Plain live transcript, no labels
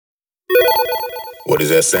What does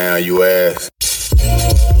that sound, you ask?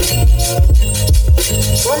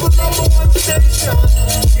 From the number one station,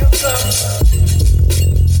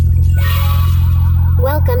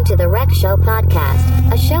 Welcome to the Rec Show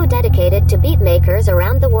podcast, a show dedicated to beat makers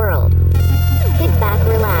around the world. Kick back,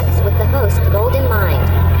 relax with the host, Golden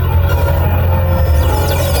Mind.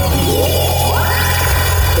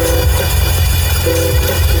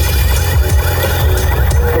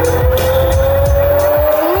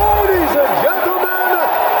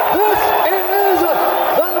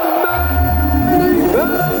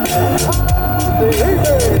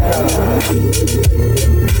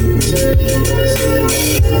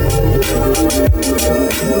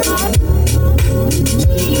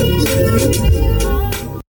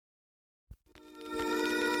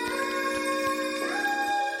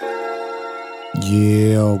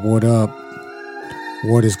 Yeah, what up?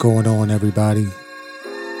 What is going on, everybody?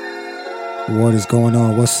 What is going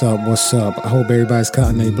on? What's up? What's up? I hope everybody's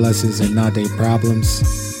counting their blessings and not their problems.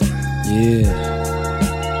 Yeah,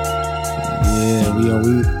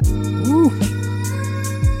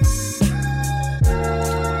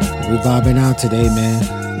 we vibing out today,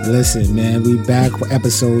 man. Listen, man, we back for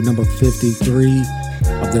episode number 53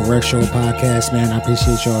 of the Rec Show podcast, man. I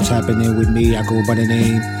appreciate y'all tapping in with me. I go by the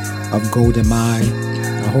name of Golden Mind.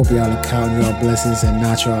 I hope y'all are counting y'all blessings and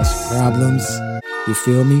not y'all's problems. You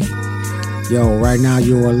feel me? Yo, right now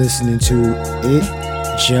you are listening to It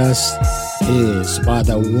Just Is by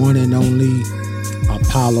the one and only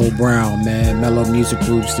Apollo Brown, man. Mellow Music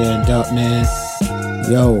Group, stand up, man.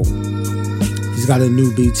 Yo, he's got a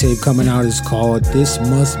new beat tape coming out. It's called This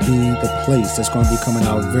Must Be the Place. That's going to be coming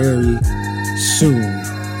out very soon.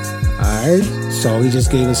 Alright, so he just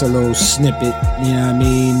gave us a little snippet, you know what I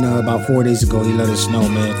mean, about 4 days ago. He let us know,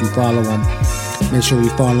 man. If you follow him, make sure you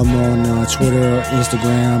follow him on Twitter,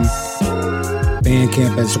 Instagram,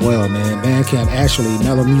 Bandcamp as well, man. Bandcamp, actually,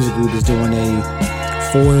 Mellow Music Group is doing a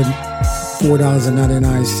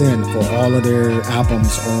 $4.99 for all of their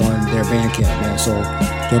albums on their Bandcamp, man. So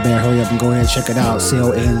go better hurry up and go ahead and check it out.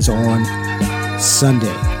 Sale ends on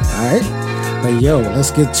Sunday, alright? But yo, let's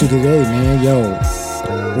get to today, man. Yo,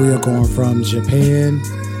 we are going from Japan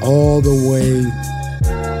all the way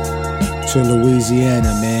to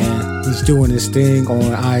Louisiana, man. He's doing his thing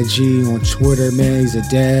on IG, on Twitter, man. He's a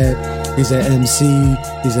dad, he's an MC,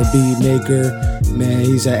 he's a beat maker, man.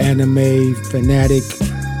 He's an anime fanatic,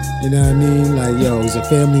 you know what I mean? Like, yo, he's a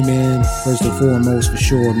family man, first and foremost, for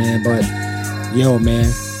sure, man. But, yo, man,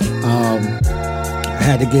 I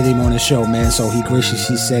had to get him on the show, man. So he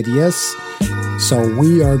graciously said yes. So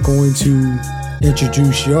we are going to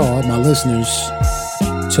introduce y'all, my listeners,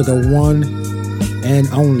 to the one and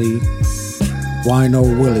only Wino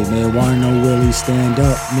Willy, man. Wino Willy, stand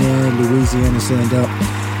up, man. Louisiana, stand up.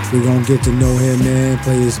 We're gonna get to know him, man,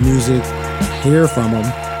 play his music, hear from him,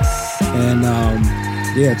 and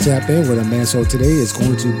yeah, tap in with him, man. So today is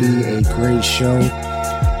going to be a great show.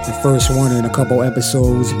 The first one in a couple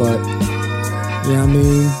episodes, but you know what I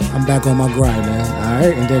mean? I'm back on my grind, man.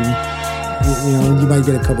 Alright, and then you know, you might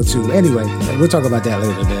get a couple too. Anyway, we'll talk about that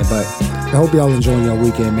later, man. But I hope y'all enjoying your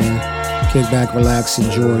weekend, man. Kick back, relax,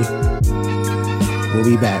 enjoy. We'll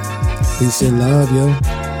be back. Peace and love, yo.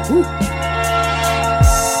 Woo.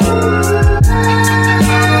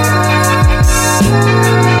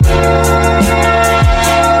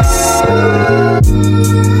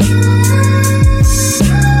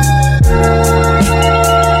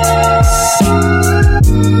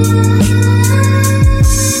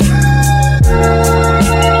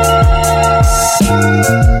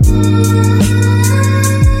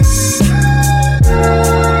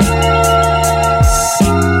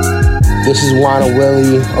 This is Wino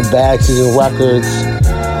Willy of Bad Season Records,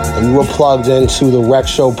 and you are plugged into the Rec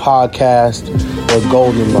Show podcast with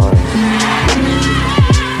Golden Mind.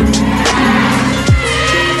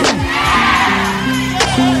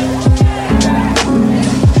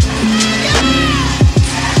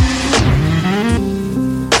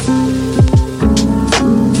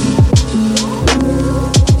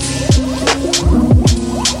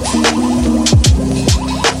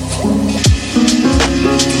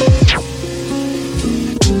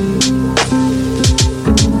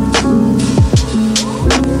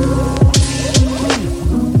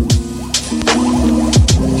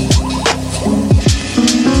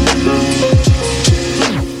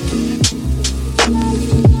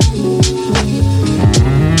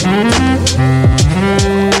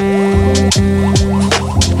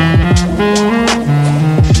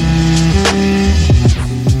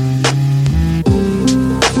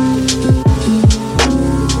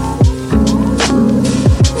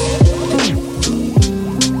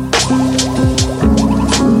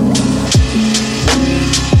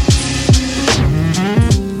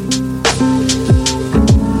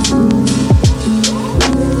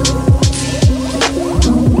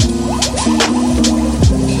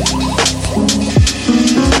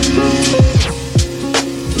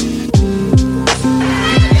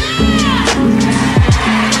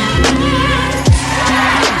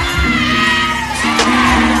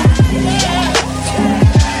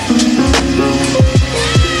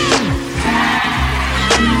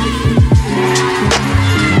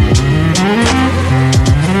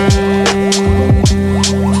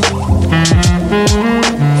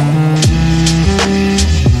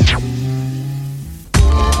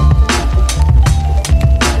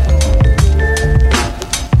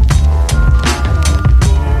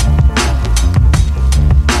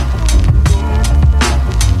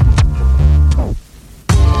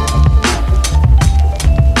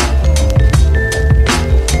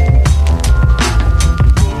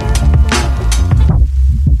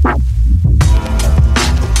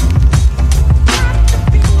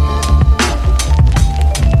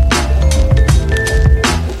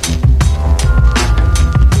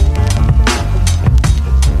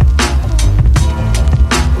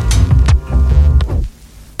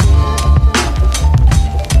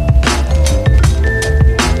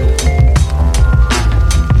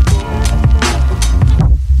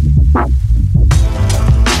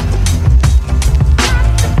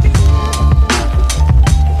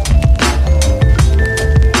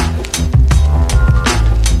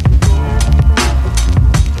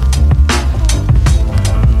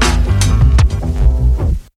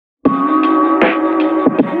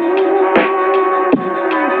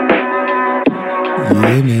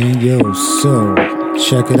 Yeah, man. Yo, so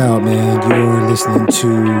check it out, man. You're listening to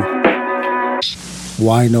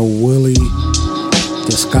Wino Willy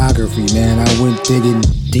discography, man. I went digging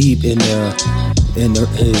deep in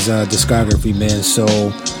his discography, man. So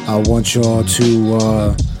I want y'all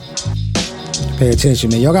to pay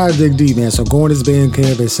attention, man. Y'all gotta dig deep, man. So go on his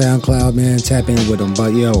Bandcamp and SoundCloud, man. Tap in with him.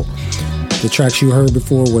 But yo, the tracks you heard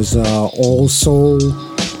before was All Soul,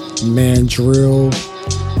 Mandrill,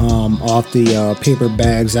 off the Paper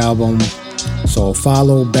Bags album. So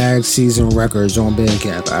follow Bag Season Records on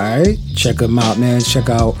Bandcamp, alright? Check them out, man. Check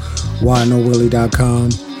out WinoWilly.com.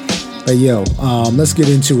 But yo, let's get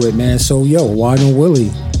into it, man. So yo, Wino Willy,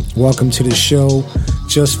 welcome to the show.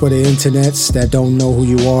 Just for the internets that don't know who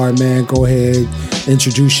you are, man, go ahead,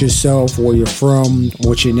 introduce yourself, where you're from,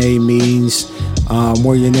 what your name means,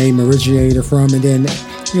 where your name originated from, and then,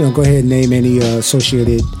 you know, go ahead and name any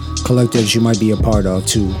associated collectives you might be a part of,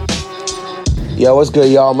 too. Yo, what's good,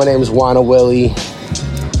 y'all? My name is Wino Willy.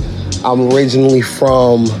 I'm originally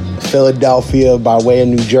from Philadelphia by way of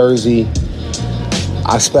New Jersey.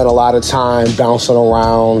 I spent a lot of time bouncing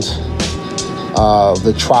around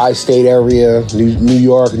the tri-state area, New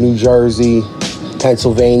York, New Jersey,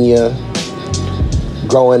 Pennsylvania.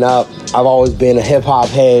 Growing up, I've always been a hip-hop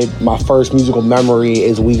head. My first musical memory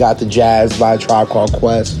is We Got the Jazz by A Tribe Called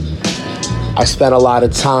Quest. I spent a lot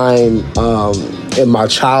of time in my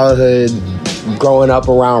childhood growing up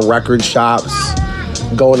around record shops,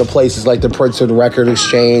 going to places like the Princeton Record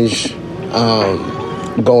Exchange,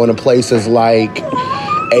 going to places like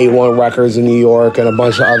A1 Records in New York and a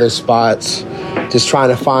bunch of other spots, just trying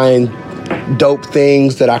to find dope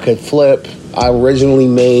things that I could flip. I originally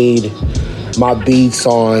made my beats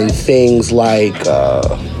on things like the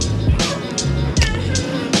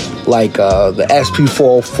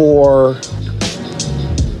SP404,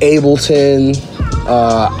 Ableton.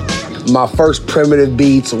 My first primitive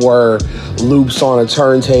beats were loops on a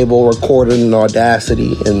turntable recorded in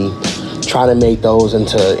Audacity, and trying to make those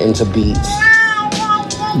into beats.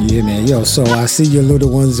 Yeah, man. Yo, so I see your little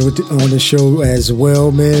ones on the show as well,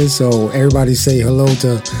 man. So everybody say hello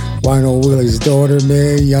to Wino Willy's daughter,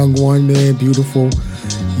 man. Young one, man. Beautiful.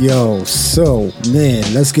 Yo, so,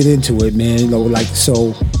 man, let's get into it, man. You know, like,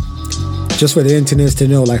 so, just for the internets to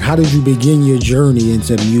know, like, how did you begin your journey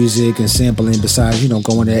into music and sampling besides, you know,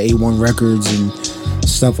 going to A1 Records and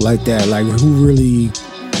stuff like that? Like, who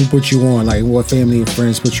put you on? Like, what family and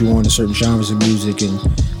friends put you on to certain genres of music, and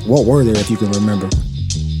what were there, if you can remember?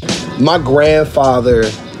 My grandfather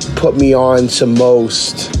put me on to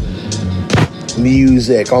most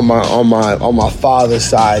music on my father's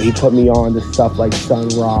side. He put me on to stuff like Sun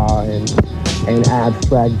Ra and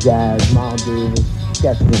abstract jazz, Miles Davis,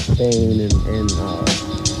 Sketch with Spain, and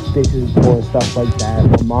Stitches and stuff like that.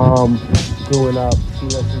 My mom, growing up, she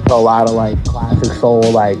listened to a lot of like classic soul,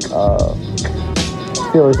 like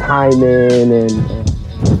Phyllis Hyman and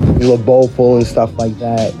Boful and stuff like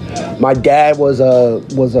that. My dad was a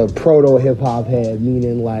proto hip hop head,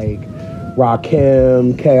 meaning like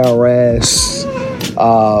Rakim, KRS,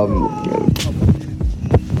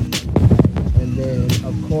 and then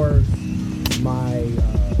of course my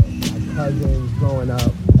cousins growing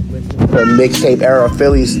up listening to mixtape era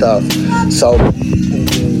Philly stuff. So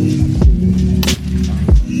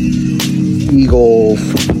Eagle,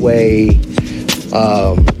 Freeway,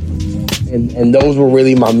 and those were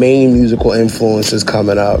really my main musical influences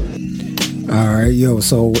coming up. All right, yo,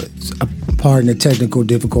 so pardon the technical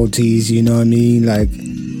difficulties, you know what I mean? Like,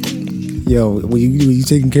 yo, when you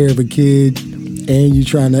taking care of a kid and you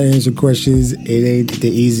trying to answer questions, it ain't the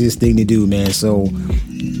easiest thing to do, man. So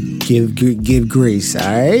give grace, all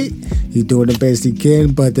right? You're doing the best you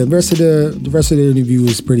can, but the rest of the interview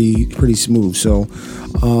is pretty smooth. So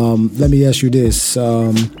let me ask you this.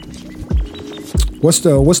 What's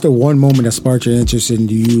the one moment that sparked your interest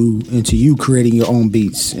into you creating your own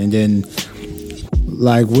beats? And then,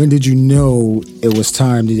 like, when did you know it was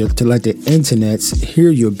time to let the internets hear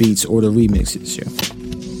your beats or the remixes? Yeah.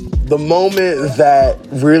 The moment that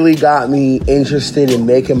really got me interested in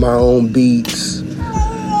making my own beats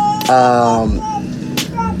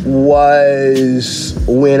was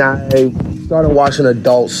when I started watching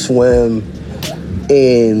Adult Swim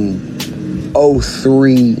in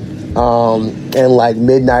 2003. And like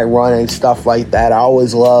Midnight Run and stuff like that. I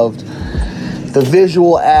always loved the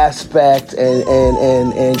visual aspect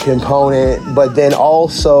and component, but then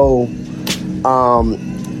also the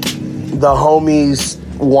homies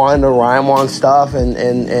wanted to rhyme on stuff,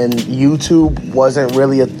 and YouTube wasn't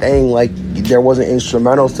really a thing. Like, there wasn't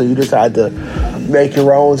instrumentals, so you just had to make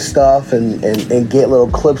your own stuff and get little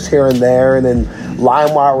clips here and there. And then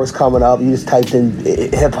LimeWire was coming up. You just typed in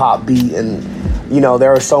hip hop beat and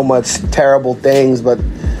there are so much terrible things, but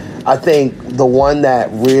I think the one that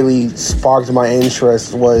really sparked my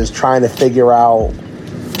interest was trying to figure out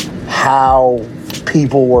how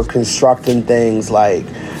people were constructing things, like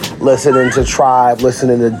listening to Tribe,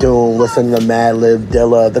 listening to Doom, listening to Madlib,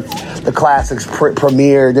 Dilla, the classics,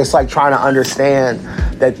 Premier, just like trying to understand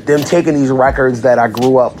that them taking these records that I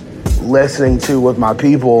grew up listening to with my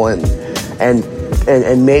people and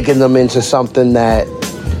making them into something that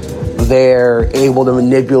they're able to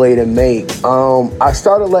manipulate and make. I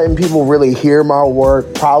started letting people really hear my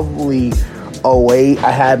work probably 2008.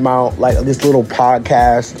 I had my this little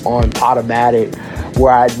podcast on Automatic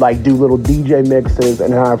where I'd do little DJ mixes,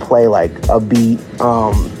 and then I'd play a beat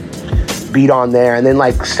on there, and then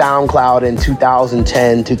SoundCloud in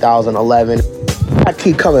 2010, 2011. I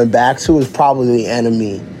keep coming back to is probably The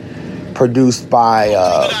Enemy, produced by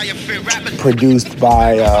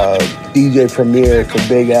DJ Premier for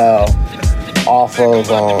Big L off of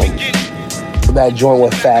that joint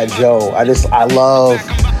with Fat Joe. I love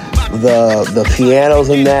the pianos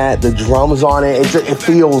in that, the drums on it. It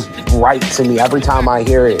feels right to me. Every time I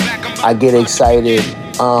hear it, I get excited.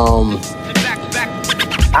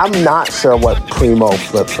 I'm not sure what Primo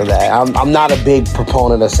flipped for that. I'm not a big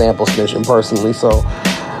proponent of sample snitching personally, so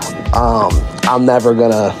I'm never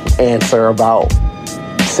gonna answer about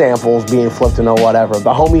samples being flipped or whatever. If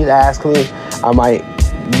the homies ask me, I might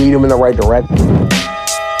lead them in the right direction.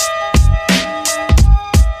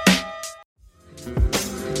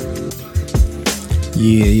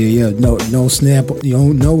 Yeah. No sample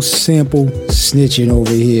snitching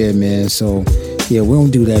over here, man. So yeah, we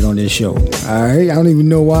don't do that on this show. All right. I don't even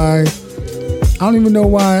know why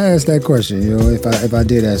I asked that question. If I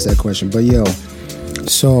did ask that question, but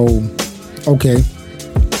so okay,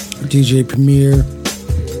 DJ Premier.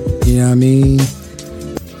 You know what I mean?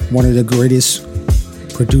 One of the greatest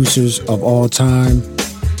producers of all time.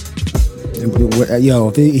 If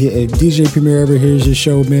DJ Premier ever hears this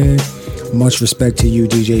show, man, much respect to you,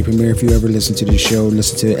 DJ Premier. If you ever listen to this show,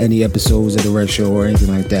 listen to any episodes of the Red Show or anything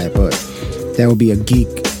like that. But that would be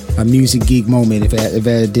a music geek moment if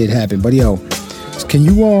that did happen. But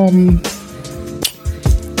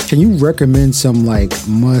can you recommend some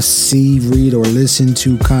must-see, read, or listen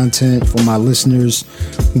to content for my listeners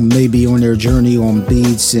who may be on their journey on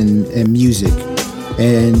beats and music?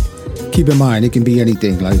 And keep in mind, it can be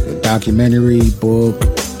anything, like a documentary, book,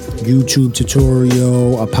 YouTube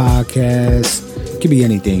tutorial, a podcast. It can be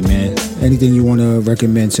anything, man. Anything you want to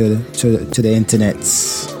recommend to the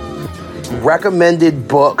internets. Recommended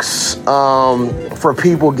books for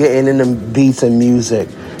people getting into beats and music.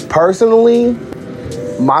 Personally,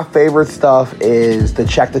 my favorite stuff is the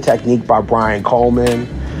Check the Technique by Brian Coleman.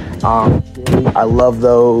 I love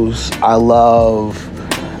those. I love,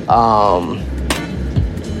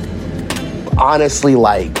 honestly,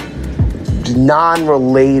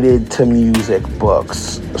 non-related to music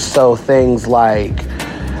books. So things like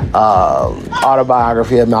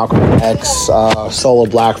Autobiography of Malcolm X, Soul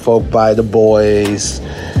of Black Folk by The Boys,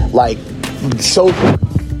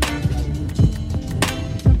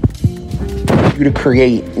 to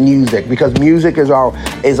create music, because music is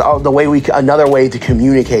the way another way to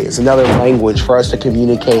communicate. It's another language for us to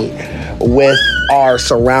communicate with our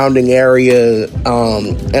surrounding area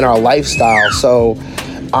and our lifestyle. So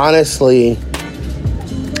honestly,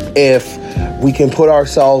 if we can put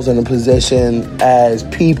ourselves in a position as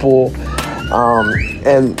people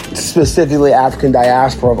and specifically African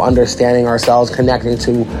diaspora of understanding ourselves, connecting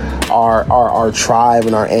to our tribe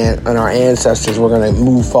and our ancestors, we're going to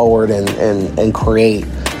move forward and create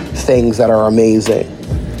things that are amazing.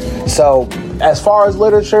 So as far as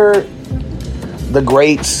literature, the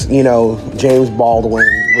greats, James Baldwin,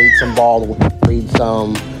 read some Baldwin, read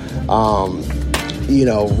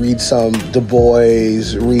some Du Bois,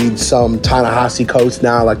 read some Ta-Nehisi Coates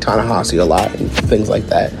now, like Ta-Nehisi a lot, and things like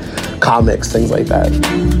that. Comics, things like that.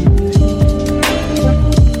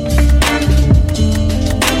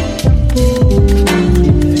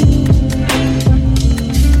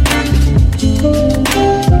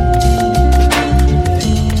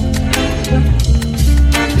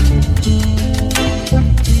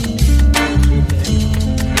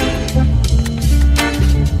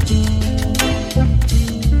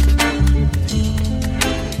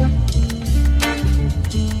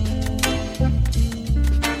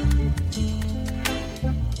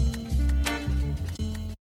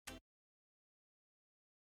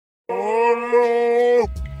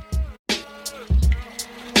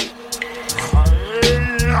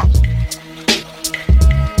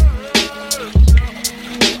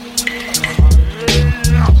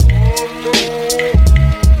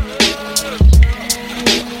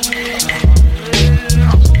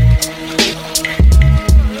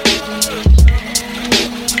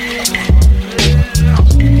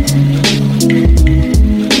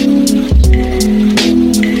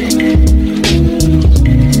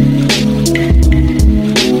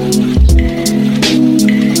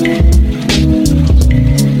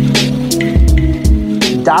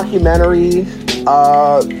 Documentaries,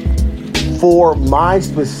 for my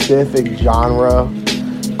specific genre,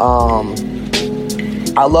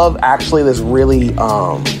 I love actually this really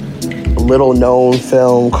little known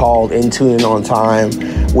film called In Tune and On Time,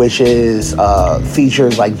 which is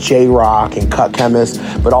features like J-Rock and Cut Chemist,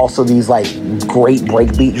 but also these like great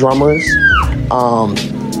breakbeat drummers.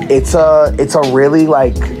 It's a really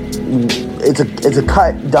like it's a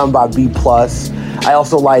cut done by B+. I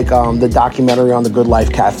also like the documentary on the Good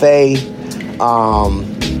Life Cafe.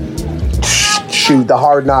 The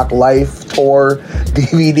Hard Knock Life tour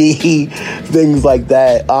DVD, things like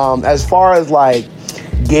that. As far as like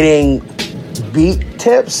getting beat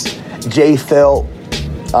tips, J Phil,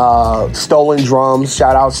 Stolen Drums,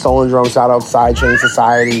 shout out Stolen Drums, shout out Sidechain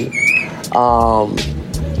Society,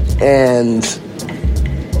 and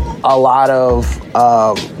a lot of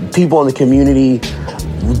people in the community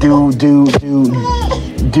do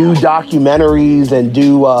documentaries and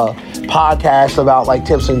do podcasts about like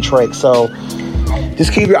tips and tricks. So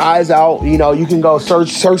just keep your eyes out. You know, you can go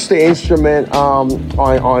search the instrument on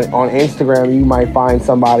Instagram. You might find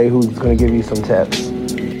somebody who's going to give you some tips.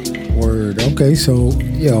 Word. Okay, so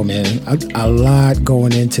man, a lot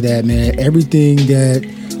going into that, man. Everything that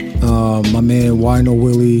my man Wino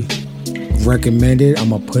Willy recommended, I'm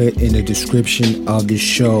gonna put in the description of the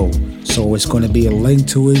show. So it's going to be a link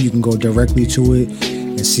to it. You can go directly to it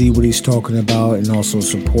and see what he's talking about, and also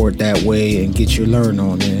support that way and get your learn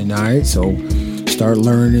on it. All right, so start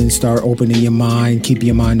learning, start opening your mind, keep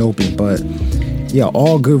your mind open. But yeah,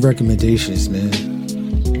 all good recommendations, man.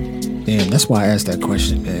 Damn, that's why I asked that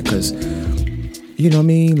question, man, because you know what I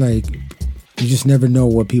mean, like you just never know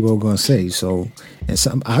what people are gonna say. So,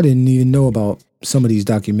 and I didn't even know about some of these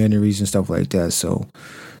documentaries and stuff like that. So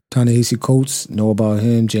Ta-Nehisi Coates, know about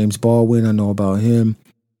him. James Baldwin, I know about him.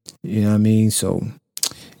 You know what I mean? So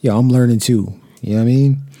yeah, I'm learning too. You know what I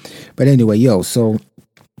mean? But anyway, so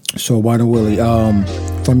Wino Willy,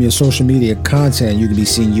 from your social media content, you can be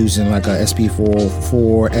seen using like a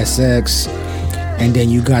SP404SX, and then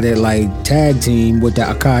you got it like tag team with the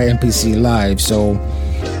Akai MPC Live. So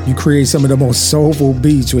you create some of the most soulful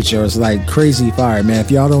beats, which are like crazy fire, man. If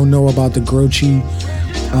y'all don't know about the Grouchy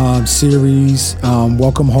series,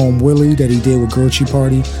 Welcome Home Willy that he did with Grouchy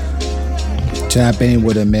Party, tap in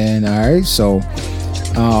with him, man. All right, so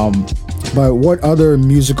but what other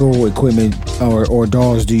musical equipment or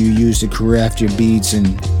DAWs do you use to craft your beats?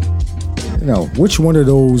 And you know, which one of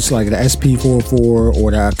those, like the SP404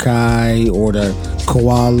 or the Akai or the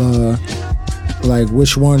Koala, like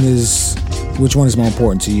which one is more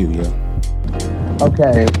important to you?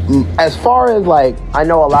 Okay, as far as like, I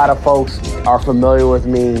know a lot of folks are familiar with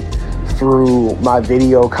me through my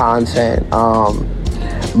video content.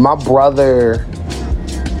 My brother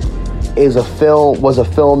was a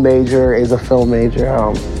film major.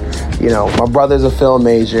 You know, my brother's a film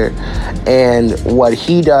major, and what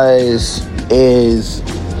he does is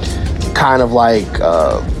kind of like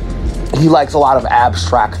he likes a lot of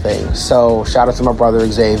abstract things. So shout out to my brother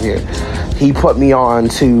Xavier. He put me on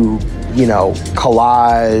to, you know,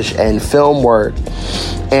 collage and film work,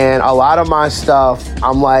 and a lot of my stuff,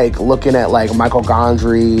 I'm like looking at like Michael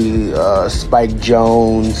Gondry, Spike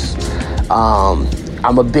Jonze.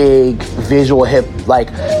 I'm a big visual like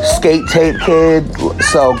skate tape kid,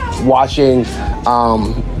 so watching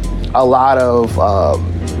a lot of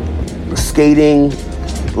skating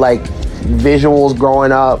like visuals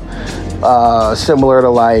growing up, similar to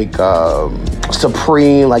like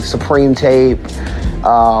Supreme tape,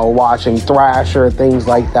 watching Thrasher, things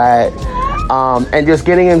like that, and just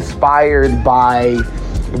getting inspired by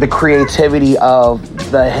the creativity of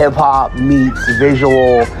the hip-hop meets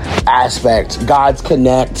visual aspect. God's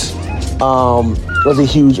Connect was a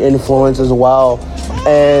huge influence as well.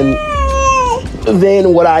 And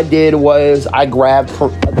then what I did was I grabbed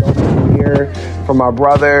Adobe Premiere from my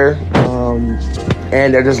brother,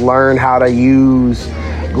 and I just learned how to use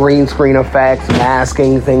green screen effects,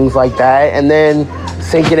 masking, things like that, and then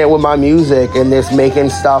syncing it with my music and just making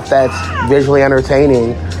stuff that's visually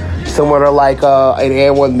entertaining, similar to like an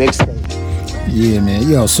A1 mixtape. Yeah,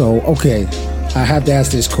 man. So okay, I have to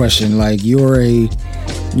ask this question. Like, you're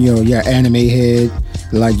anime head.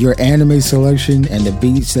 Like, your anime selection and the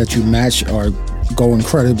beats that you match go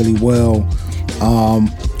incredibly well.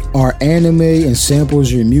 Are anime and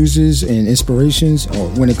samples your muses and inspirations, or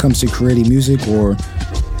when it comes to creating music, or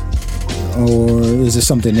is it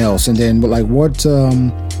something else? And then, like, what's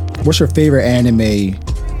your favorite anime,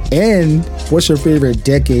 and what's your favorite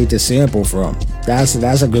decade to sample from? That's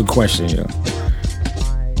a good question.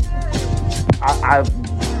 I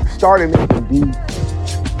started making beats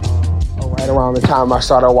right around the time I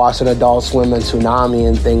started watching Adult Swim and Toonami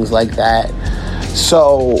and things like that.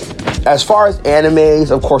 So as far as animes,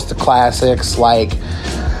 of course, the classics like Yu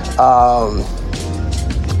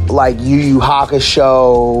Yu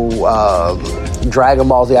Hakusho, Dragon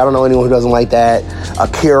Ball Z. I don't know anyone who doesn't like that.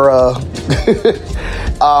 Akira.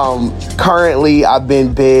 Currently, I've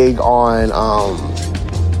been big on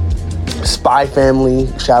Spy Family.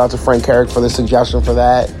 Shout out to Frank Carrick for the suggestion for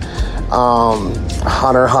that.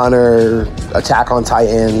 Hunter x Hunter, Attack on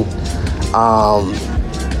Titan.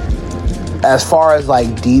 As far as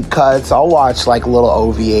like deep cuts, I'll watch like little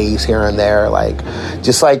OVAs here and there, like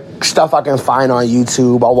just like stuff I can find on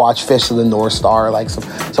YouTube. I'll watch Fish of the North Star, like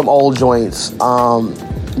some old joints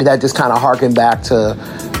that just kind of harken back to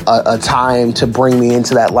a time to bring me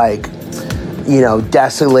into that, like, you know,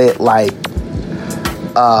 desolate, like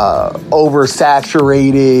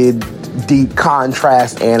oversaturated, deep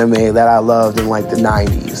contrast anime that I loved in like the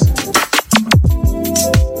 90s.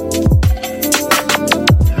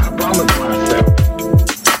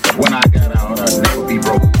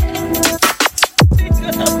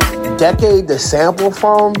 Decade to sample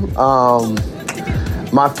from,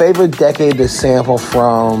 my favorite decade to sample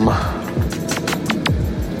from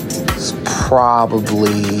is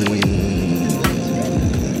probably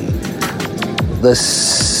the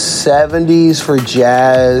 70s for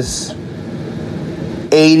jazz,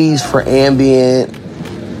 80s for ambient,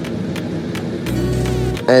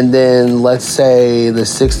 and then let's say the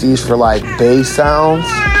 60s for like bass sounds.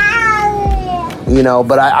 You know,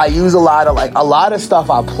 but I use a lot of stuff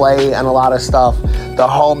I play, and a lot of stuff the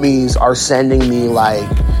homies are sending me, like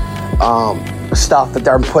stuff that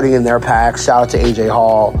they're putting in their packs. Shout out to AJ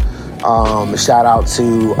Hall. Shout out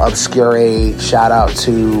to Obscurate. Shout out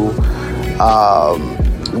to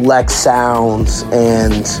Lex Sounds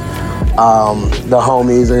and the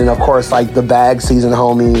homies, and of course like the Bag Season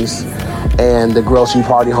homies and the Grill Street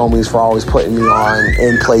Party homies for always putting me on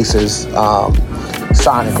in places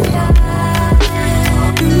sonically.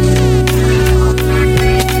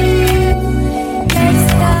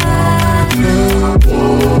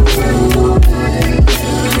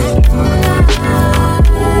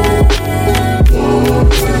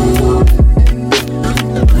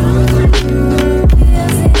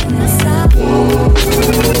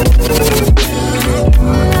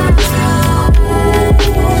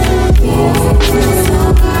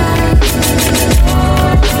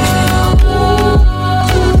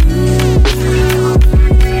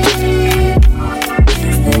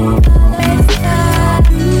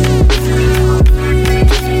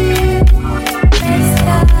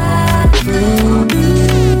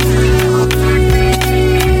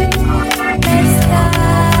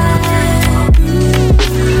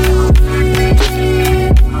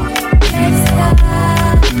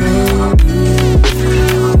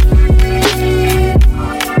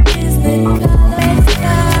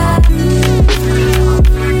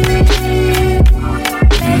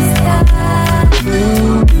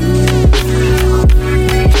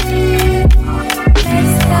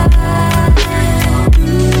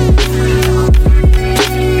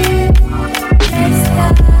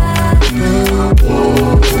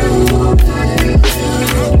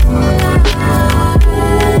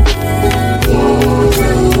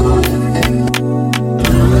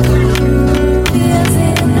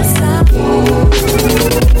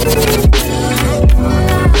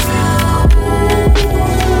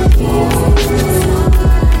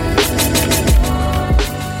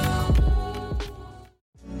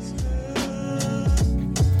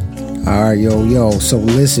 Yo, so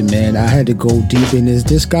listen, man, I had to go deep in this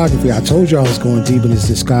discography. I told you I was going deep in this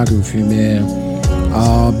discography, man.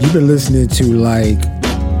 You've been listening to like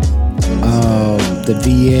the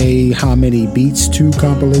VA How Many Beats 2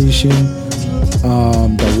 compilation,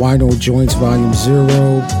 the Wino Joints Volume 0,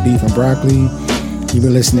 Beef and Broccoli. You've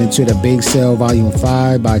been listening to the Bake Sale Volume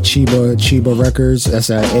 5 by Chiba Records. That's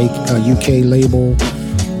a UK label.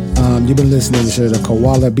 You've been listening to the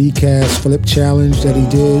Koala B-Cast Flip Challenge that he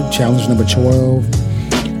did, challenge number 12.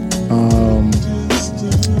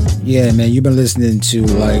 Yeah, man, you've been listening to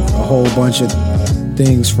like a whole bunch of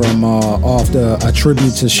things from off the A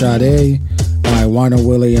Tribute to Sade by Wino,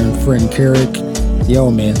 Willy, and Friend Carrick. Yo,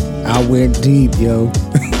 man, I went deep, yo.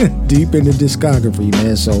 Deep in the discography,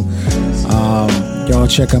 man. So, y'all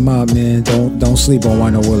check him out, man. Don't sleep on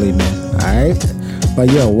Wino Willy, man. Alright? But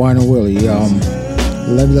yo, Wino Willy,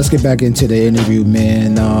 let's get back into the interview,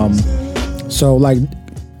 man. So like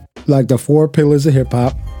the 4 pillars of hip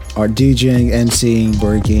hop are DJing, MCing,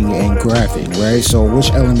 breaking, and graphing, right? So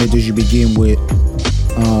which element did you begin with,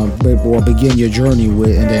 or begin your journey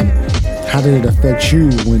with, and then how did it affect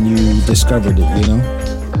you when you discovered it, you know?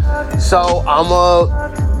 So I'm a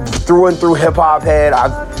through and through hip hop head.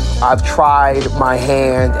 I've tried my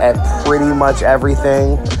hand at pretty much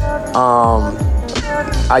everything.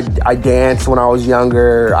 I danced when I was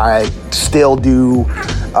younger. I still do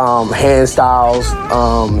hand styles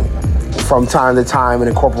from time to time and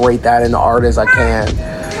incorporate that into art as I can.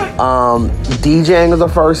 DJing was the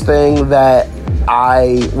first thing that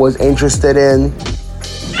I was interested in.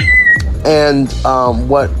 And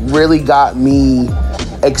what really got me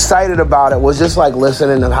excited about it was just like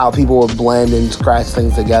listening to how people would blend and scratch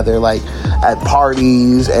things together, like at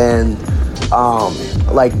parties and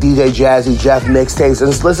like DJ Jazzy Jeff mixtapes,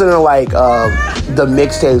 and just listening to like the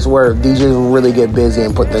mixtapes where DJs really get busy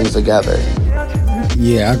and put things together.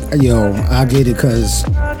 Yeah, I get it, because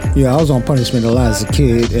I was on punishment a lot as a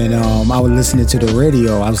kid, and I was listening to the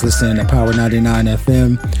radio. I was listening to Power 99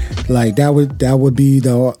 FM. Like that would be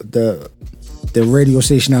the radio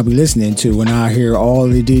station I'll be listening to when I hear all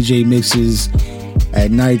the DJ mixes at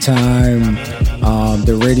nighttime,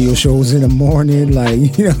 the radio shows in the morning.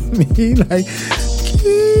 Like, you know what I mean? Like,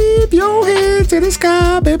 keep your head to the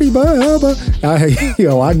sky, baby bubba.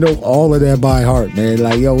 I know all of that by heart, man.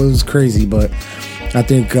 Like, it was crazy, but I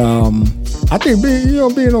think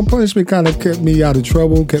being on punishment kind of kept me out of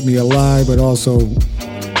trouble, kept me alive, but also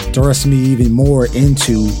thrust me even more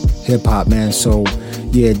into hip hop, man. So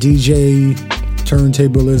yeah, DJ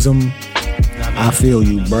turntablism, I feel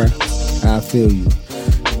you, bruh. I feel you.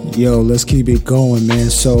 Yo, let's keep it going, man.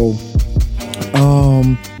 So,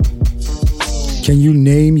 can you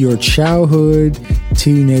name your childhood,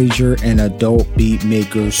 teenager, and adult beat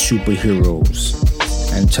maker superheroes?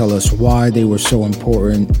 And tell us why they were so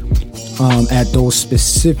important at those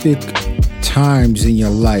specific times in your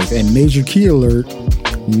life. And major key alert,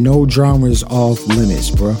 no genres off limits,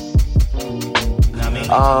 bro.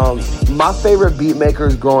 My favorite beat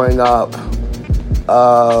makers growing up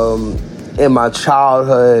in my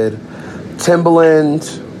childhood, Timbaland,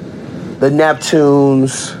 the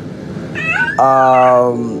Neptunes,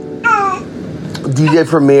 DJ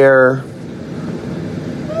Premier,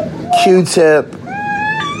 Q-Tip,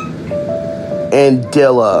 and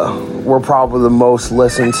Dilla were probably the most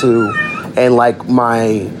listened to in like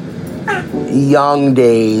my young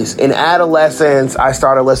days. In adolescence, I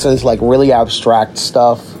started listening to like really abstract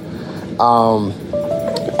stuff.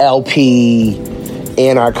 LP,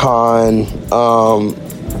 Anarchon,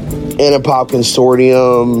 Interpop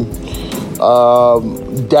Consortium,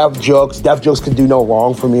 Def Jokes. Def Jokes could do no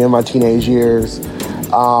wrong for me in my teenage years.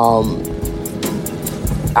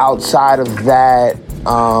 Outside of that,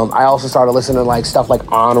 I also started listening to like stuff like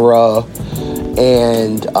Honra,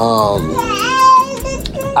 and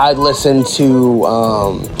I'd listen to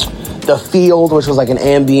The Field, which was like an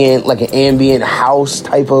ambient house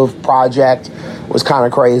type of project. It was kind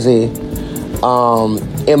of crazy.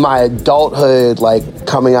 In my adulthood, like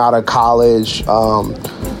coming out of college,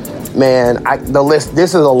 this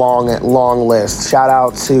is a long list. Shout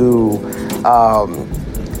out to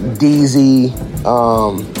DZ,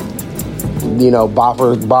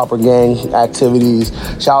 Bopper Gang activities.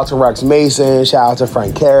 Shout out to Rex Mason. Shout out to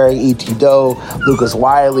Frank Carrick, E.T. Doe, Lucas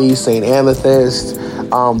Wiley, St. Amethyst,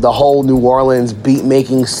 the whole New Orleans beat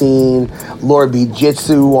making scene, Lord Beat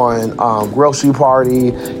Jitsu on Grocery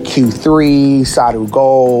Party, Q3, Sadu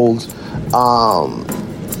Gold.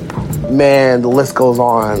 The list goes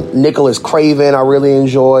on. Nicholas Craven, I really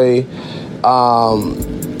enjoy.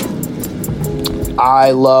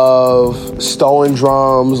 I love Stolen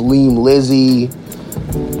Drums, Lean Lizzy,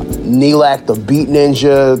 Neelak the Beat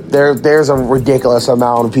Ninja. There's a ridiculous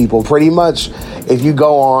amount of people. Pretty much, if you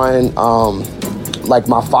go on like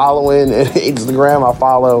my following and Instagram, I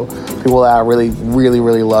follow people that I really, really,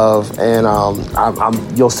 really love, and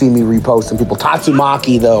you'll see me reposting people.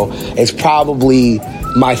 Tatsumaki though is probably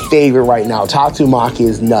my favorite right now. Tatsumaki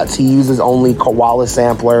is nuts. He uses only Koala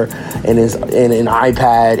sampler in an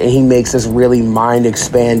iPad, and he makes this really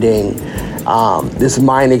mind-expanding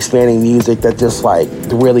music that just like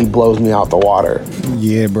really blows me out the water.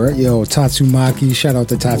 Yeah, bro. Yo, Tatsumaki. Shout out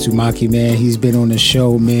to Tatsumaki, man. He's been on the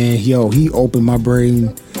show, man. Yo, he opened my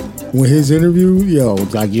brain with his interview. Yo,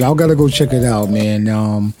 like y'all gotta go check it out, man.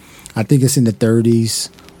 I think it's in the 30s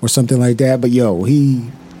or something like that. But yo,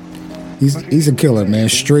 he's a killer, man.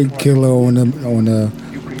 Straight killer on the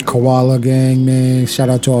Koala gang, man. Shout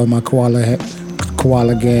out to all my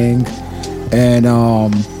Koala gang. And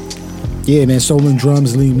yeah, man, Stolen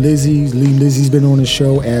Drums, Liam Lizzy. Liam Lizzy's been on the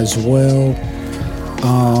show as well.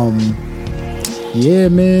 Yeah,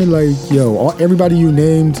 man, like yo, everybody you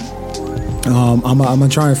named, I'm gonna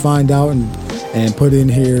try and find out and put in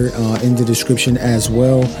here in the description as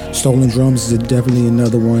well. Stolen Drums is definitely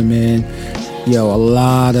another one, man. Yo, a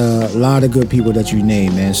lot of good people that you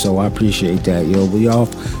name, man. So I appreciate that, yo. But y'all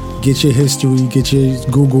get your history, get your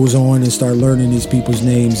Googles on, and start learning these people's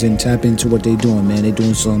names and tap into what they're doing, man. They're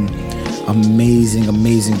doing some amazing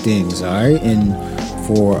things, all right? And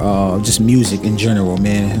for just music in general,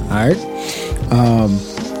 man, all right?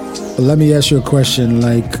 But let me ask you a question,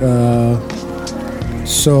 like, I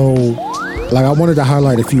wanted to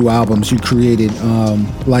highlight a few albums you created,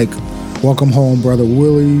 like Welcome Home, Brother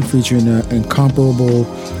Willy, featuring the incomparable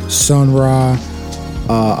Sun Ra,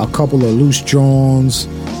 a couple of Loose Jones,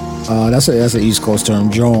 that's an East Coast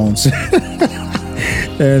term, Jones,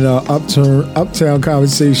 and Uptown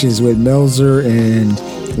Conversations with Melzer and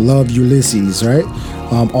Love Ulysses, right?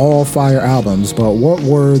 All fire albums, but what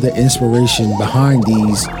were the inspiration behind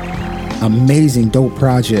these amazing dope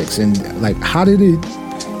projects, and like how did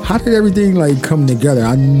everything like come together?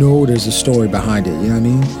 I know there's a story behind it, you know what I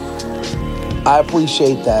mean? I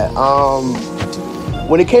appreciate that.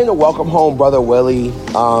 When it came to Welcome Home, Brother Willy,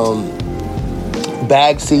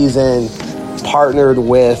 Bag Season partnered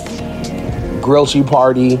with Grillsy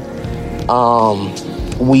Party.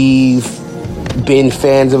 We've been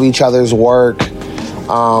fans of each other's work,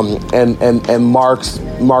 and Mark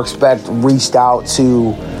Speck reached out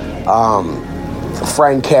to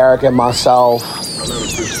Frank Carrick and myself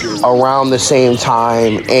around the same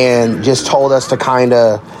time and just told us to kind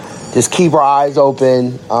of just keep our eyes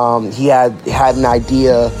open. He had an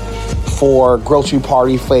idea for Grillsy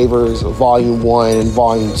Party Flavors Volume 1 and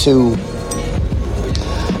Volume 2.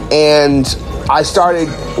 And I started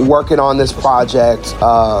working on this project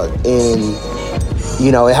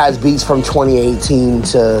it has beats from 2018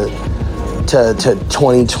 to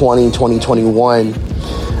 2020, 2021.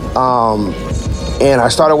 And I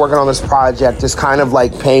started working on this project just kind of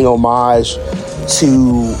like paying homage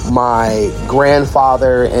to my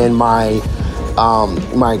grandfather and my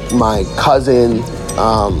cousin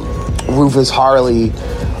Rufus Harley,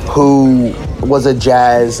 who was a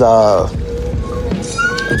jazz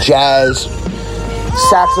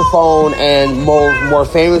saxophone and more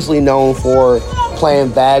famously known for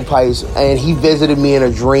playing bagpipes. And he visited me in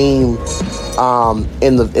a dream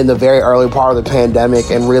in the very early part of the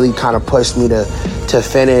pandemic and really kind of pushed me to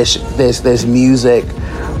finish this music,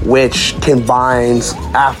 which combines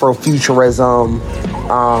Afrofuturism,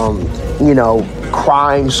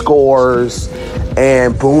 crime scores,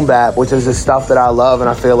 and boom bap, which is the stuff that I love and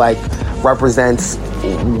I feel like represents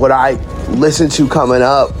what I listen to coming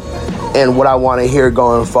up and what I want to hear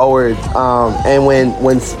going forward. And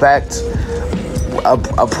when Specht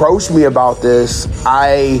approached me about this,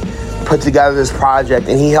 I put together this project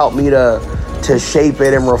and he helped me to shape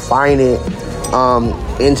it and refine it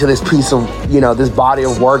into this piece of, this body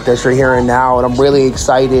of work that you're hearing now. And I'm really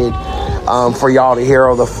excited for y'all to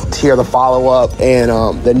hear the follow-up and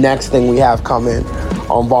the next thing we have coming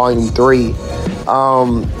on Volume 3.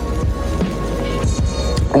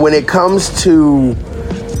 When it comes to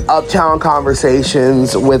Uptown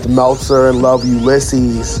Conversations with Melzer and Love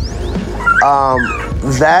Ulysses,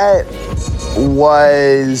 that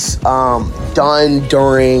was done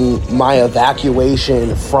during my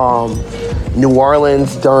evacuation from New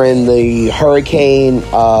Orleans during the Hurricane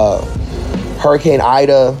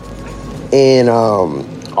Ida in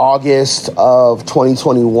August of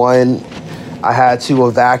 2021. I had to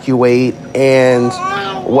evacuate, and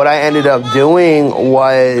what I ended up doing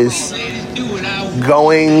was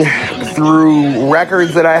going through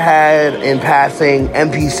records that I had and passing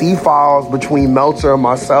MPC files between Melzer and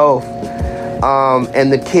myself,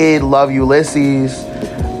 and the kid Love Ulysses.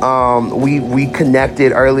 We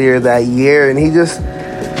connected earlier that year, and he just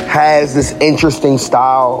has this interesting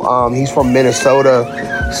style. He's from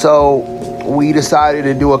Minnesota, so we decided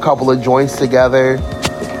to do a couple of joints together,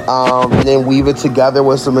 and then weave it together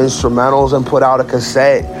with some instrumentals and put out a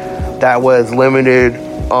cassette that was limited,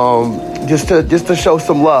 just to show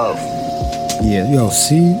some love. Yeah,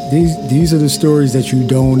 see, these are the stories that you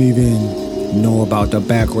don't even know about, the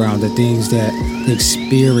background, the things the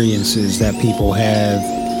experiences that people have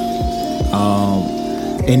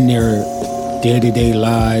in their day-to-day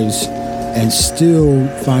lives, and still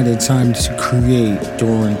finding time to create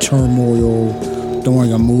during turmoil,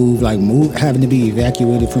 during a move, having to be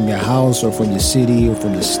evacuated from your house or from your city or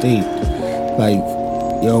from your state. Like,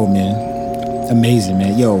 yo, man, amazing,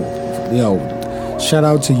 man. Yo, shout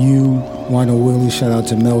out to you, Wino Willy. Shout out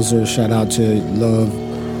to Melzer. Shout out to Love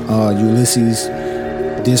Ulysses.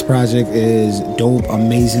 This project is dope,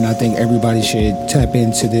 amazing. I think everybody should tap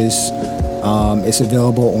into this. It's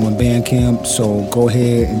available on Bandcamp, so go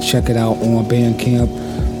ahead and check it out on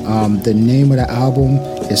Bandcamp. The name of the album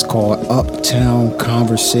It's called Uptown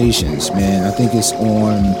Conversations, man. I think it's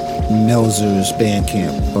on Melzer's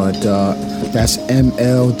Bandcamp, but that's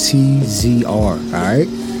MLTZR. All right,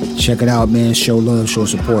 check it out, man. Show love, show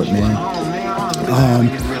support, man.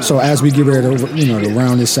 So as we get ready to, to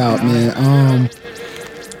round this out, man.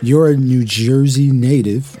 You're a New Jersey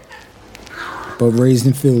native, but raised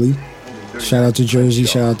in Philly. Shout out to Jersey,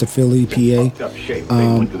 shout out to Philly, PA.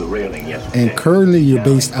 And currently you're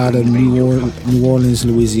based out of New Orleans,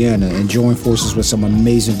 Louisiana, and join forces with some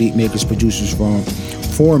amazing beat makers, producers from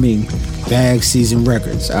forming Bag Season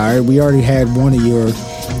Records. All right, we already had one of your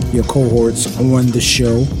cohorts on the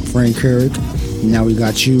show, Frank Herrick. Now we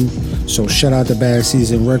got you. So shout out to Bag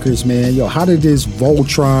Season Records, man. Yo, how did this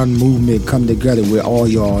Voltron movement come together with all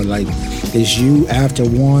y'all? Like, it's you after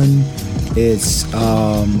one. It's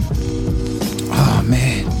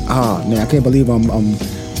man, I can't believe I'm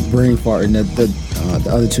brain farting the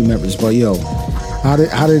other two members. But yo, how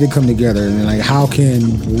did it come together? And like, how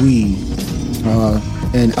can we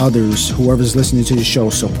and others, whoever's listening to the show,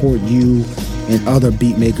 support you and other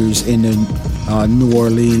beat makers in the New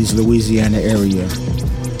Orleans, Louisiana area?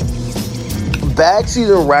 Bag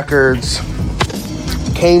Season Records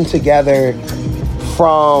came together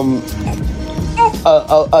from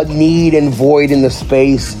a need and void in the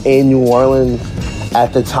space in New Orleans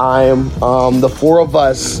at the time. The four of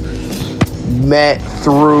us met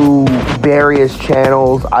through various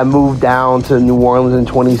channels. I moved down to New Orleans in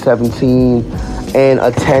 2017 and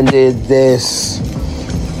attended this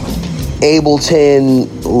Ableton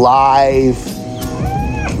Live,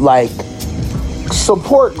 like,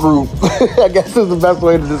 support group, I guess is the best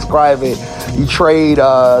way to describe it. You trade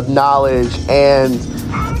knowledge, and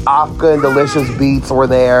Afka and Delicious Beats were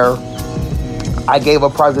there. I gave a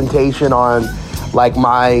presentation on like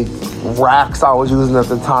my racks I was using at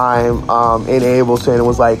the time in Ableton. It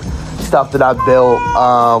was like stuff that I built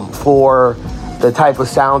for the type of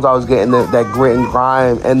sounds I was getting, that grit and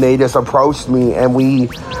grime, and they just approached me, and we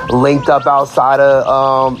linked up outside of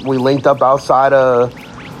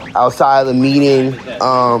the meeting,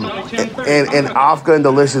 and Afka and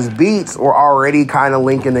Delicious Beats were already kind of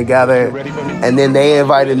linking together, and then they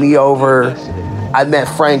invited me over. I met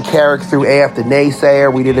Frank Carrick through AF the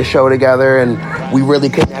Naysayer. We did a show together, and we really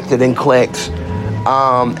connected and clicked.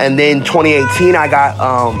 And then 2018, I got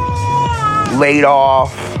laid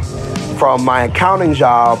off from my accounting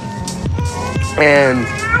job, and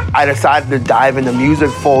I decided to dive into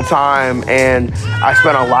music full time, and I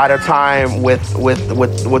spent a lot of time with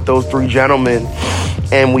those three gentlemen,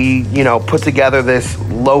 and we, put together this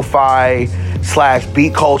lo-fi /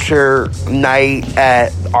 beat culture night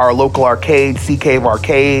at our local arcade, Sea Cave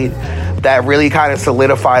Arcade, that really kind of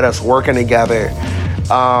solidified us working together.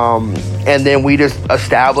 And then we just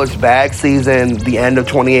established Bag Season the end of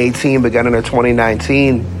 2018, beginning of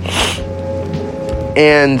 2019.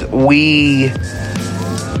 And we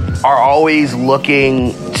are always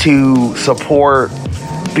looking to support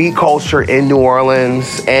beat culture in New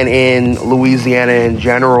Orleans and in Louisiana in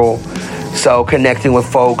general. So connecting with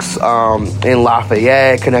folks in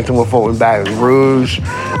Lafayette, connecting with folks in Baton Rouge.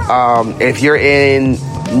 If you're in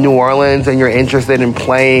New Orleans and you're interested in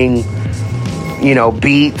playing,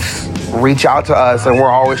 beats, reach out to us, and we're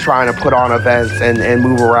always trying to put on events and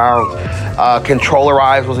move around.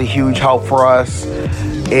 Controllerize was a huge help for us.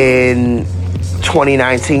 In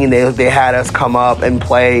 2019, they had us come up and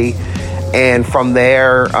play, and from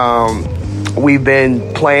there, we've been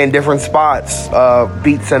playing different spots,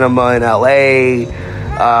 Beat Cinema in LA,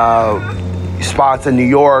 spots in New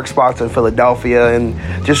York, spots in Philadelphia, and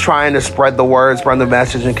just trying to spread the word, spread the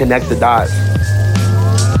message, and connect the dots.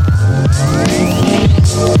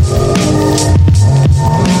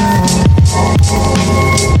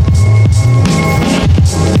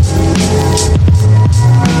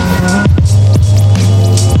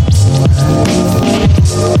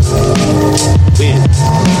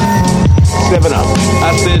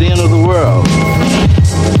 I said end of the world.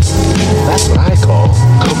 That's what I call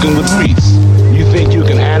Cooking with grease. You think you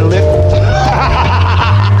can handle it?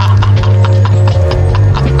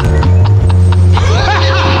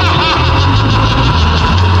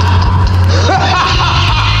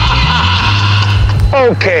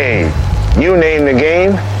 Okay, you name the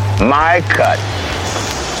game, my cut.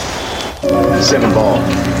 7 ball.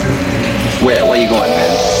 Where you going,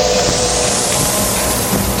 man?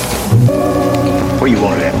 Where you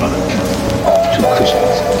going at, brother? Oh, 2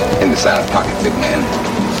 cushions in the side pocket, big man.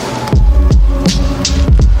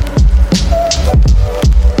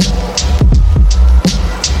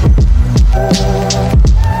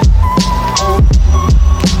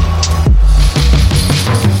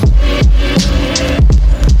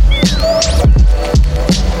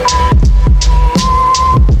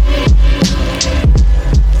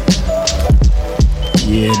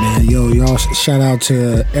 Shout out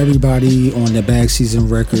to everybody on the Back Season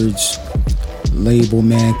Records label,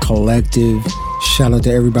 man, collective. Shout out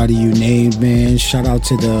to everybody you named, man. Shout out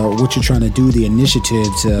to what you're trying to do, the initiative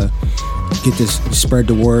to get this, spread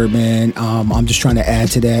the word, man. I'm just trying to add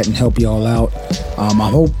to that and help y'all out. I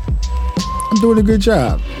hope I'm doing a good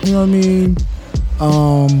job. You know what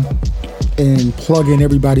I mean? And plugging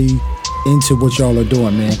everybody into what y'all are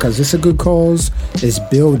doing, man, because it's a good cause. It's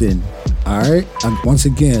building. All right. Once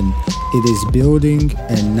again, it is building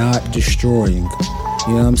and not destroying.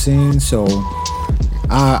 You know what I'm saying? So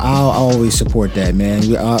I'll always support that, man.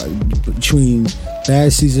 Between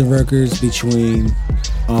Bad Season Records, between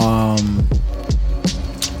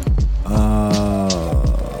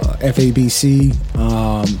FABC,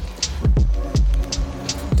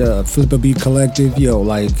 the Flip a Beat Collective,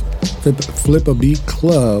 like Flip a Beat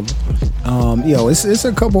Club, it's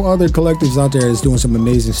a couple other collectives out there that's doing some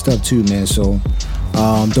amazing stuff too, man. So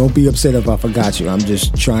don't be upset if I forgot you. I'm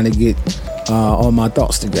just trying to get all my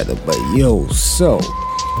thoughts together. But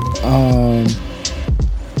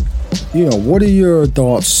what are your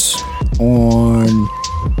thoughts on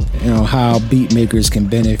how beat makers can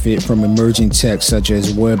benefit from emerging tech such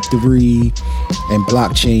as Web3 and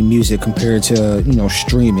blockchain music compared to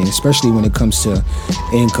streaming, especially when it comes to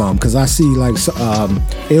income? Because I see like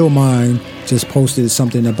Illmind just posted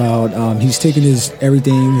something about he's taking his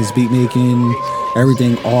beat making,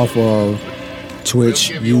 everything off of Twitch,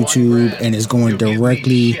 YouTube, and is going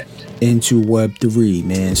directly into Web3,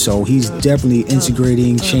 man. So he's definitely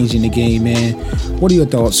integrating, changing the game, man. What are your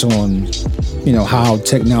thoughts on how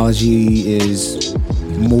technology is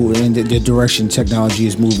moving, the direction technology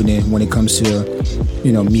is moving in when it comes to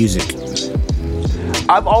music?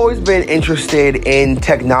 I've always been interested in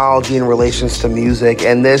technology in relations to music,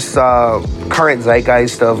 and this current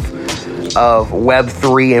zeitgeist of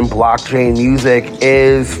Web3 and blockchain music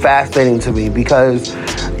is fascinating to me, because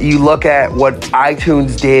you look at what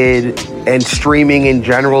iTunes did and streaming in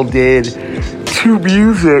general did to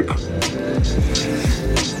music.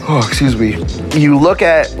 Oh, excuse me. You look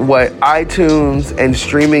at what iTunes and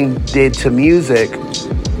streaming did to music,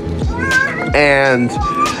 and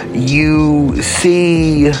you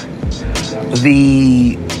see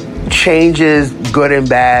the changes, good and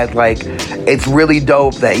bad. Like, it's really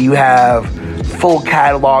dope that you have full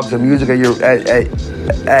catalogs of music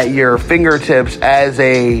at your fingertips as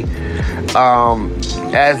a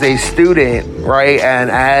student, right?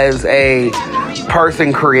 And as a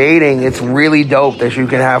person creating, it's really dope that you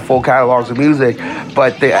can have full catalogs of music,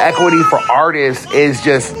 but the equity for artists is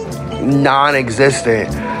just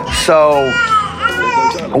non-existent. So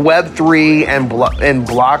Web3 and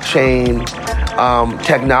blockchain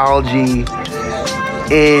technology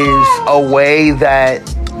is a way that,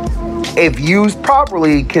 if used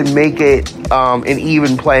properly, can make it an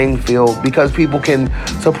even playing field, because people can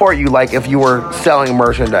support you like if you were selling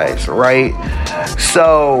merchandise, right?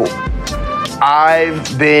 So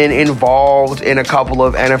I've been involved in a couple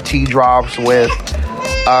of NFT drops with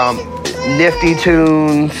Nifty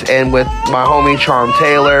Tunes and with my homie Charm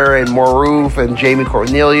Taylor and Moroof and Jamie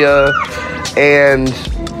Cornelia, and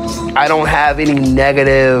I don't have any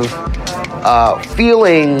negative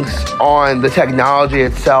feelings on the technology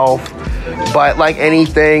itself. But like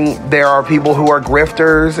anything, there are people who are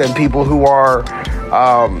grifters and people who are,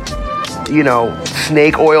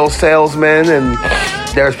 snake oil salesmen, and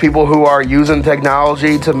there's people who are using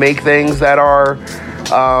technology to make things that are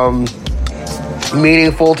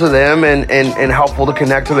meaningful to them and helpful to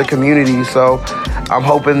connect to the community. So I'm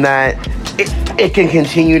hoping that it can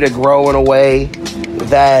continue to grow in a way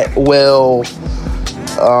that will,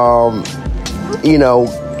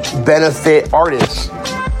 benefit artists.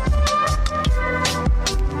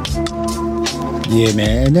 Yeah,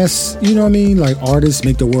 man. And that's, like, artists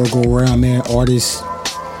make the world go around, man. Artists,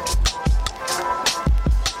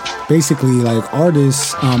 basically, like,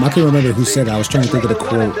 artists, I can't remember who said it. I was trying to think of the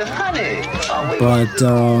quote. But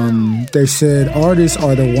they said artists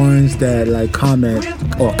are the ones that, like, comment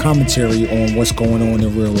or commentary on what's going on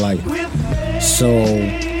in real life. So,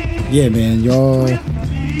 yeah, man, y'all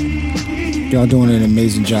doing an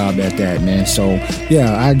amazing job at that, man. So,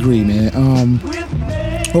 yeah, I agree, man.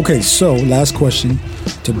 Okay, so last question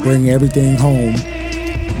to bring everything home.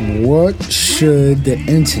 What should the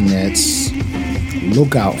internets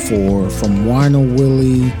look out for from Wino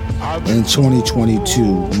Willy in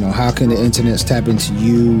 2022? How can the internets tap into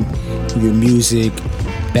you, your music,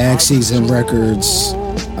 Back Season Records,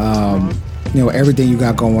 everything you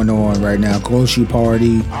got going on right now, Grocery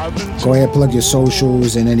Party? Go ahead, plug your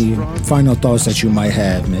socials and any final thoughts that you might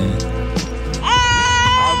have, man.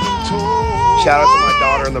 Shout out to my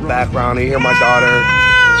daughter in the background. You hear my daughter.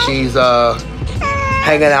 She's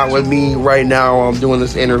hanging out with me right now while I'm doing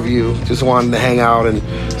this interview. Just wanted to hang out and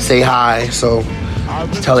say hi. So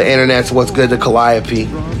tell the internet what's good to Calliope.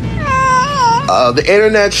 The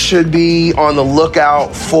internet should be on the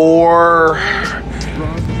lookout for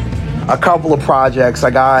a couple of projects. I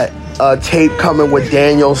got a tape coming with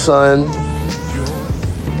Danielson.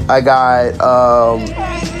 I got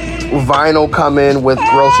vinyl coming with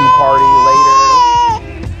Grocery Party later.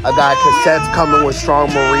 I got cassettes coming with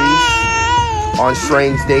Strong Maurice on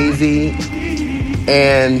Strange Daisy.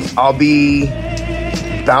 And I'll be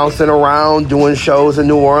bouncing around doing shows in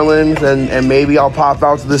New Orleans, and maybe I'll pop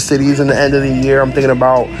out to the cities in the end of the year. I'm thinking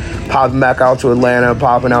about popping back out to Atlanta,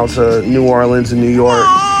 popping out to New Orleans and New York,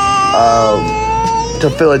 to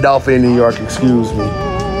Philadelphia and New York, excuse me.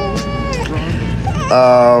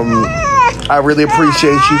 I really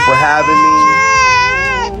appreciate you for having me.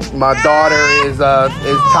 My daughter is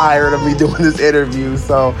tired of me doing this interview,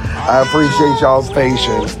 so I appreciate y'all's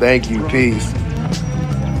patience. Thank you. Peace.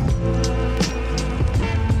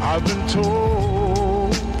 I've been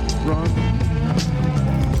told, run.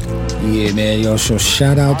 Yeah, man, yo, so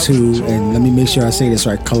shout out to, and let me make sure I say this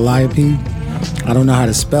right, Calliope. I don't know how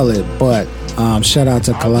to spell it, but shout out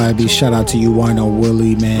to Calliope, shout out to you, Wino,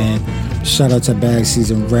 Willy, man. Shout out to Bag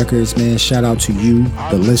Season Records, man. Shout out to you,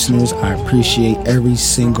 the listeners. I appreciate every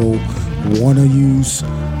single one of yous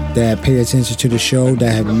that pay attention to the show,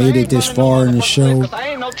 that have made it this far in the show.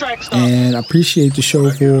 And I appreciate the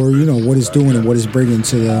show for, you know, what it's doing and what it's bringing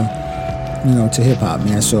to the, you know, to hip hop,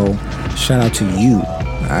 man. So shout out to you.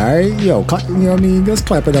 All right, yo, you know what I mean? Let's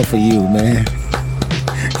clap it up for you, man.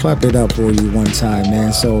 Clap it up for you one time,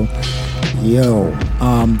 man. So, yo,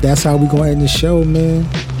 that's how we gonna end the show, man.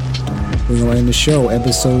 We're gonna end the show,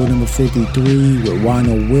 episode number 53 with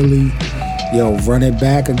Wino Willy. Yo, run it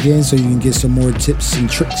back again so you can get some more tips and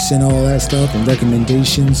tricks and all that stuff and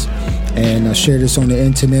recommendations, and share this on the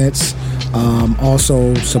internets.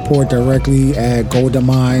 Also support directly at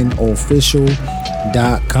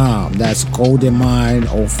goldenmineofficial.com. That's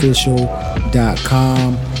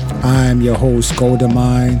goldenmineofficial.com. I'm your host, Golden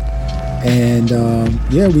Mine, and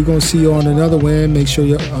yeah, we're gonna see you on another one. Make sure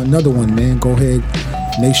you're another one, man. Go ahead,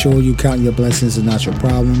 make sure you count your blessings and not your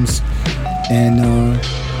problems. And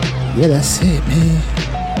yeah, that's it, man.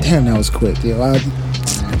 Damn, that was quick. Yo, I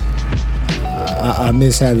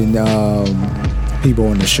miss having people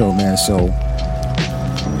on the show, man. So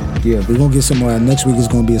yeah, we're gonna get some more. Next week is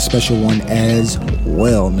gonna be a special one as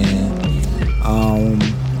well, man.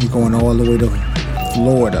 We're going all the way to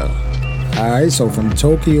Florida. All right, so from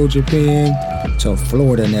Tokyo, Japan to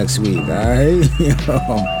Florida next week. All right,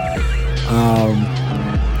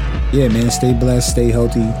 yeah, man. Stay blessed, stay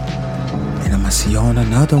healthy, and I'm gonna see you on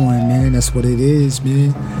another one, man. That's what it is,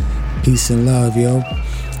 man. Peace and love, yo.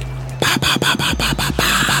 Pow, pow, pow, pow, pow, pow,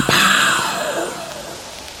 pow, pow.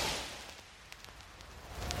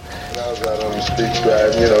 I was out on the street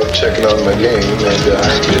driving, you know, checking on my game,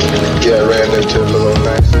 and yeah, I ran into a little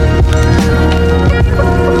nice.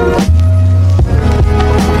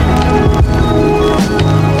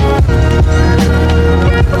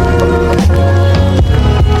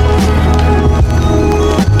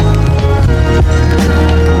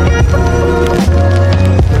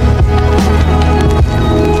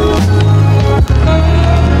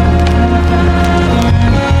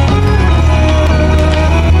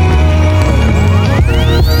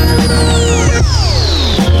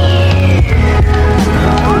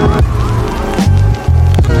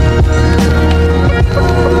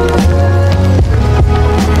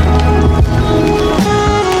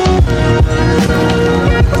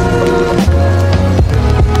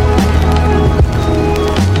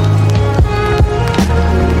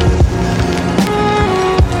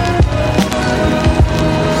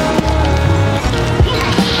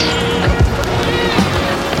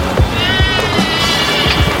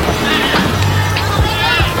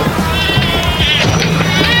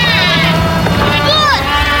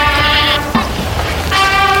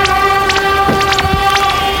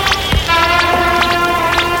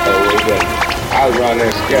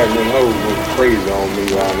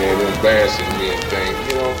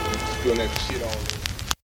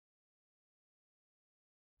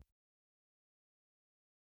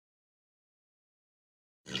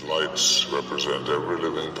 These lights represent every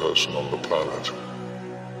living person on the planet.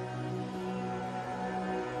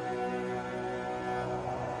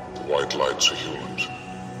 The white lights are humans.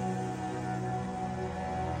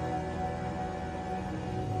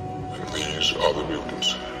 And these are the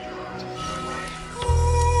mutants.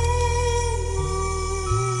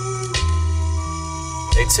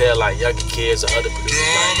 They tell like younger kids or other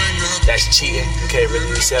producers like, that's cheating. You can't really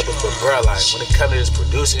be selfish, but bro, like when it comes to this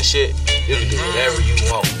producing shit, you can do whatever you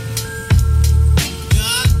want.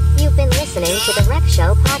 You've been listening to the Rec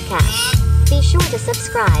Show podcast. Be sure to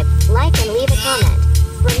subscribe, like, and leave a comment.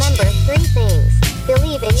 Remember 3 things.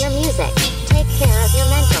 Believe in your music. Take care of your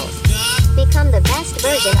mentals. Become the best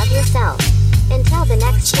version of yourself. Until the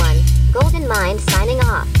next one, Golden Mind signing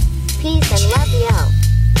off. Peace and love, yo.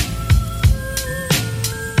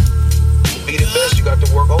 To be the best, you got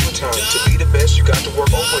to work overtime. To be the best, you got to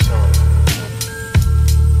work overtime.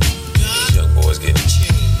 These young boys getting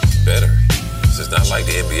better. This is not like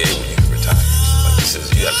the NBA when you can retire. Like this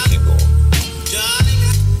is, you have to keep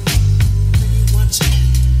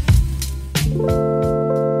going.